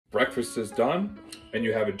Breakfast is done, and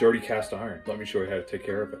you have a dirty cast iron. Let me show you how to take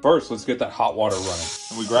care of it. First, let's get that hot water running.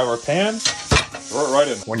 And we grab our pan, throw it right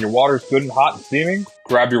in. When your water's good and hot and steaming,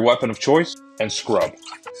 grab your weapon of choice and scrub.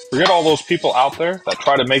 Forget all those people out there that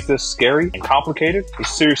try to make this scary and complicated.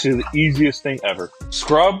 It's seriously the easiest thing ever.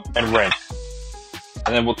 Scrub and rinse.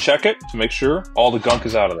 And then we'll check it to make sure all the gunk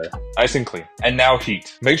is out of there. Nice and clean. And now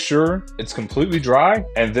heat. Make sure it's completely dry,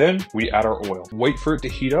 and then we add our oil. Wait for it to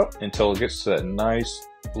heat up until it gets to that nice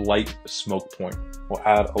light smoke point. We'll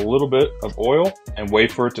add a little bit of oil and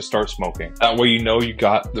wait for it to start smoking. That way you know you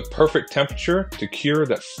got the perfect temperature to cure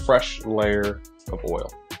that fresh layer of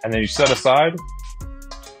oil. And then you set aside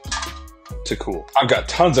to cool. I've got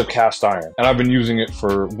tons of cast iron and I've been using it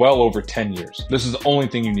for well over 10 years. This is the only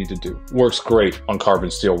thing you need to do. Works great on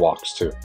carbon steel woks too.